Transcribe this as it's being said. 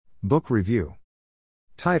Book Review.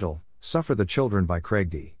 Title, Suffer the Children by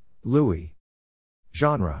DiLouie.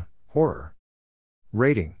 Genre, Horror.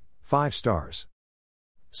 Rating, 5 stars.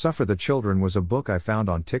 Suffer the Children was a book I found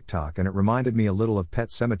on TikTok and it reminded me a little of Pet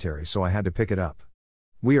Sematary, so I had to pick it up.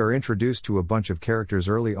 We are introduced to a bunch of characters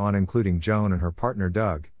early on, including Joan and her partner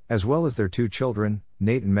Doug, as well as their 2 children,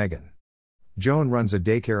 Nate and Megan. Joan runs a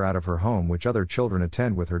daycare out of her home which other children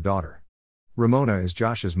attend with her daughter. Ramona is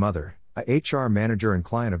Josh's mother, a HR manager and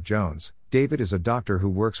client of Joan's. David is a doctor who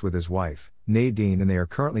works with his wife, Nadine, and they are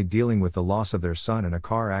currently dealing with the loss of their son in a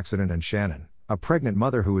car accident, and Shannon, a pregnant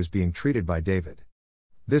mother who is being treated by David.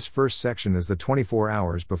 This first section is the 24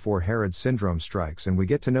 hours before Herod's syndrome strikes, and we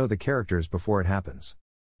get to know the characters before it happens.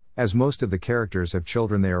 As most of the characters have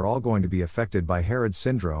children, they are all going to be affected by Herod's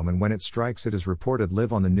syndrome, and when it strikes it is reported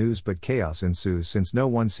live on the news, but chaos ensues since no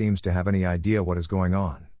one seems to have any idea what is going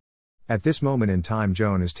on. At this moment in time,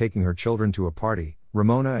 Joan is taking her children to a party,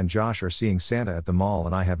 Ramona and Josh are seeing Santa at the mall,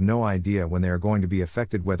 and I have no idea when they are going to be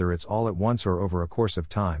affected, whether it's all at once or over a course of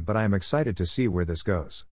time, but I am excited to see where this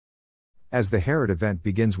goes. As the Herod event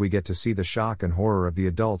begins, we get to see the shock and horror of the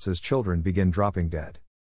adults as children begin dropping dead.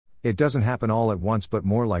 It doesn't happen all at once, but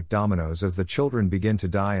more like dominoes as the children begin to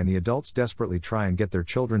die and the adults desperately try and get their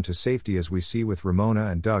children to safety, as we see with Ramona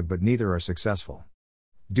and Doug, but neither are successful.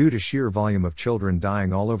 Due to sheer volume of children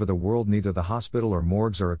dying all over the world, neither the hospital or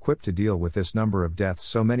morgues are equipped to deal with this number of deaths,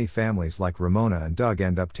 so many families like Ramona and Doug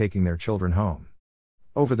end up taking their children home.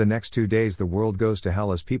 Over the next 2 days the world goes to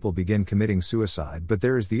hell as people begin committing suicide, but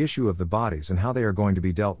there is the issue of the bodies and how they are going to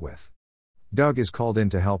be dealt with. Doug is called in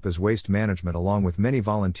to help as waste management along with many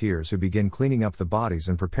volunteers who begin cleaning up the bodies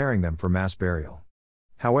and preparing them for mass burial.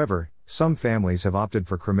 However, some families have opted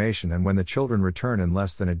for cremation, and when the children return in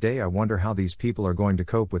less than a day, I wonder how these people are going to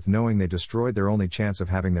cope with knowing they destroyed their only chance of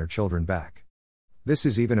having their children back. This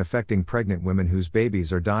is even affecting pregnant women whose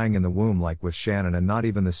babies are dying in the womb, like with Shannon, and not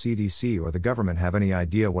even the CDC or the government have any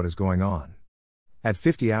idea what is going on. At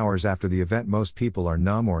 50 hours after the event, most people are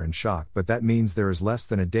numb or in shock, but that means there is less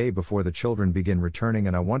than a day before the children begin returning,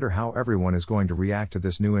 and I wonder how everyone is going to react to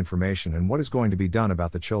this new information and what is going to be done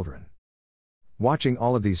about the children. Watching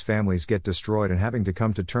all of these families get destroyed and having to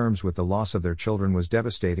come to terms with the loss of their children was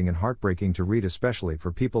devastating and heartbreaking to read, especially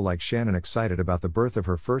for people like Shannon, excited about the birth of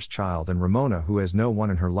her first child, and Ramona, who has no one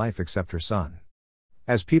in her life except her son.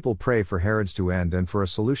 As people pray for Herod's to end and for a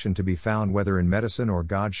solution to be found, whether in medicine or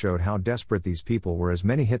God, showed how desperate these people were, as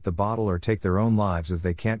many hit the bottle or take their own lives as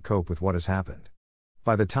they can't cope with what has happened.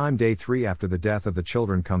 By the time day 3 after the death of the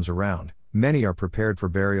children comes around, many are prepared for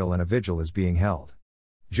burial and a vigil is being held.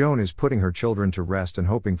 Joan is putting her children to rest and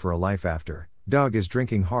hoping for a life after. Doug is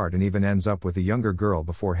drinking hard and even ends up with a younger girl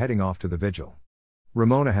before heading off to the vigil.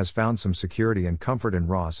 Ramona has found some security and comfort in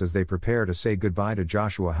Ross as they prepare to say goodbye to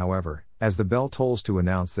Joshua. However, as the bell tolls to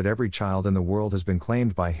announce that every child in the world has been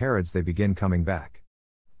claimed by Herod's, they begin coming back.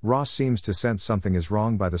 Ross seems to sense something is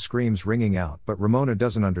wrong by the screams ringing out, but Ramona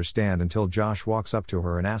doesn't understand until Josh walks up to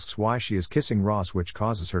her and asks why she is kissing Ross, which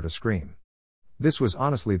causes her to scream. This was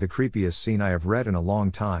honestly the creepiest scene I have read in a long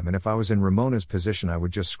time, and if I was in Ramona's position I would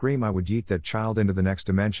just scream. I would yeet that child into the next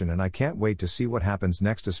dimension, and I can't wait to see what happens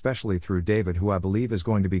next, especially through David, who I believe is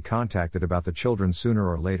going to be contacted about the children sooner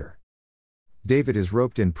or later. David is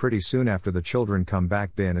roped in pretty soon after the children come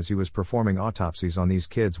back, Ben, as he was performing autopsies on these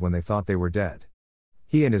kids when they thought they were dead.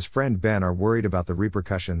 He and his friend Ben are worried about the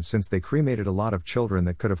repercussions since they cremated a lot of children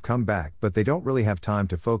that could have come back, but they don't really have time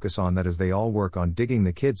to focus on that as they all work on digging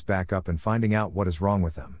the kids back up and finding out what is wrong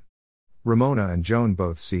with them. Ramona and Joan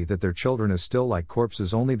both see that their children is still like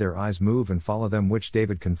corpses, only their eyes move and follow them, which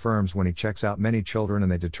David confirms when he checks out many children,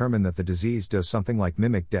 and they determine that the disease does something like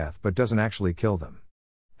mimic death but doesn't actually kill them.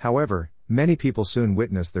 However, many people soon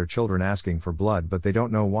witness their children asking for blood, but they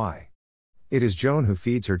don't know why. It is Joan who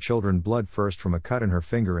feeds her children blood first from a cut in her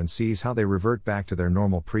finger and sees how they revert back to their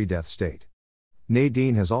normal pre-death state.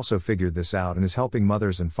 Nadine has also figured this out and is helping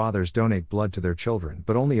mothers and fathers donate blood to their children,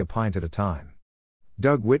 but only a pint at a time.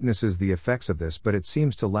 Doug witnesses the effects of this, but it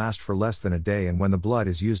seems to last for less than a day, and when the blood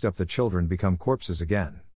is used up the children become corpses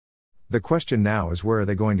again. The question now is, where are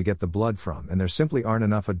they going to get the blood from, and there simply aren't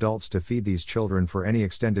enough adults to feed these children for any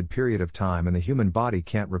extended period of time, and the human body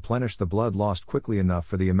can't replenish the blood lost quickly enough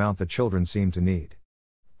for the amount the children seem to need.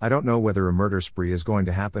 I don't know whether a murder spree is going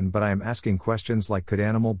to happen, but I am asking questions like, could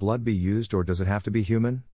animal blood be used, or does it have to be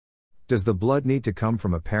human? Does the blood need to come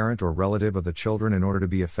from a parent or relative of the children in order to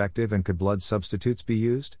be effective, and could blood substitutes be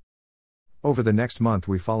used? Over the next month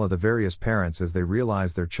we follow the various parents as they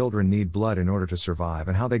realize their children need blood in order to survive,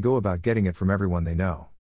 and how they go about getting it from everyone they know.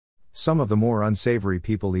 Some of the more unsavory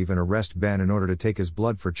people even arrest Ben in order to take his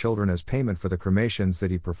blood for children as payment for the cremations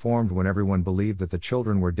that he performed when everyone believed that the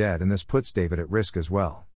children were dead, and this puts David at risk as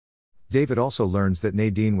well. David also learns that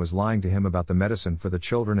Nadine was lying to him about the medicine for the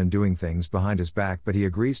children and doing things behind his back, but he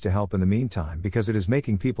agrees to help in the meantime because it is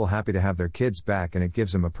making people happy to have their kids back and it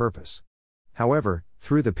gives him a purpose. However,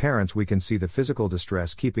 through the parents we can see the physical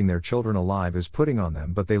distress keeping their children alive is putting on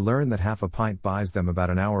them, but they learn that half a pint buys them about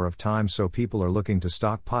an hour of time, so people are looking to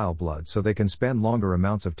stockpile blood so they can spend longer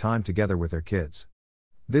amounts of time together with their kids.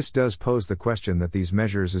 This does pose the question that these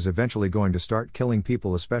measures is eventually going to start killing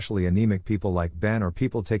people, especially anemic people like Ben or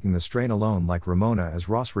people taking the strain alone like Ramona, as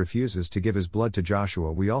Ross refuses to give his blood to Joshua.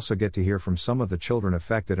 We also get to hear from some of the children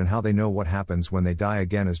affected and how they know what happens when they die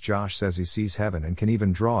again, as Josh says he sees heaven and can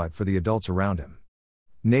even draw it for the adults around him.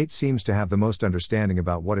 Nate seems to have the most understanding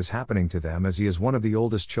about what is happening to them as he is one of the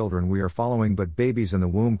oldest children we are following, but babies in the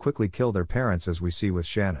womb quickly kill their parents, as we see with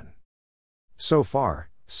Shannon. So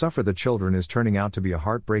far, Suffer the Children is turning out to be a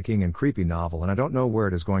heartbreaking and creepy novel, and I don't know where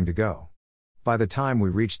it is going to go. By the time we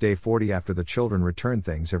reach day 40 after the children return,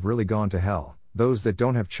 things have really gone to hell. Those that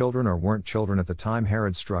don't have children or weren't children at the time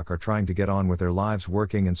Herod struck are trying to get on with their lives,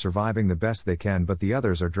 working and surviving the best they can, but the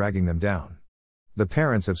others are dragging them down. The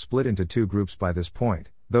parents have split into two groups by this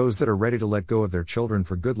point, those that are ready to let go of their children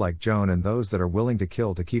for good like Joan, and those that are willing to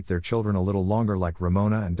kill to keep their children a little longer like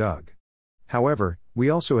Ramona and Doug. However, we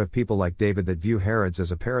also have people like David that view Herods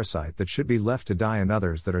as a parasite that should be left to die, and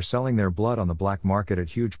others that are selling their blood on the black market at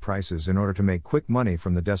huge prices in order to make quick money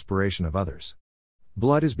from the desperation of others.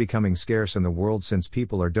 Blood is becoming scarce in the world since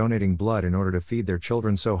people are donating blood in order to feed their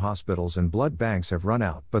children, so hospitals and blood banks have run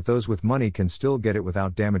out, but those with money can still get it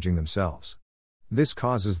without damaging themselves. This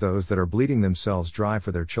causes those that are bleeding themselves dry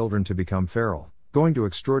for their children to become feral, going to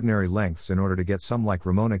extraordinary lengths in order to get some, like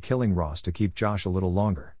Ramona killing Ross to keep Josh a little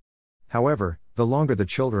longer. However, the longer the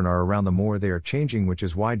children are around, the more they are changing, which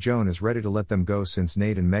is why Joan is ready to let them go, since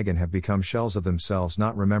Nate and Megan have become shells of themselves,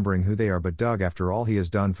 not remembering who they are. But Doug, after all he has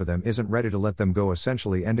done for them, isn't ready to let them go,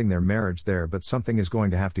 essentially ending their marriage there. But something is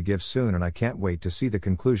going to have to give soon, and I can't wait to see the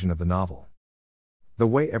conclusion of the novel. The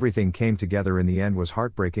way everything came together in the end was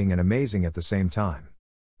heartbreaking and amazing at the same time.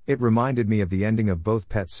 It reminded me of the ending of both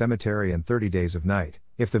Pet Sematary and 30 Days of Night,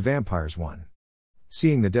 if the vampires won.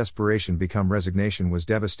 Seeing the desperation become resignation was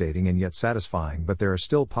devastating and yet satisfying, but there are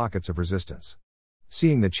still pockets of resistance.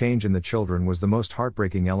 Seeing the change in the children was the most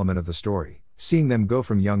heartbreaking element of the story. Seeing them go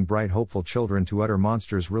from young, bright, hopeful children to utter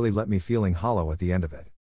monsters really left me feeling hollow at the end of it.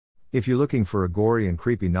 If you're looking for a gory and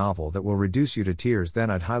creepy novel that will reduce you to tears, then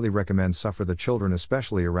I'd highly recommend Suffer the Children,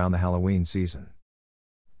 especially around the Halloween season.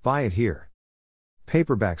 Buy it here.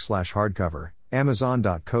 Paperback/hardcover,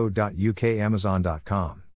 Amazon.co.uk,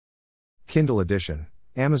 Amazon.com. Kindle edition,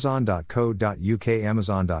 Amazon.co.uk,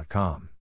 Amazon.com.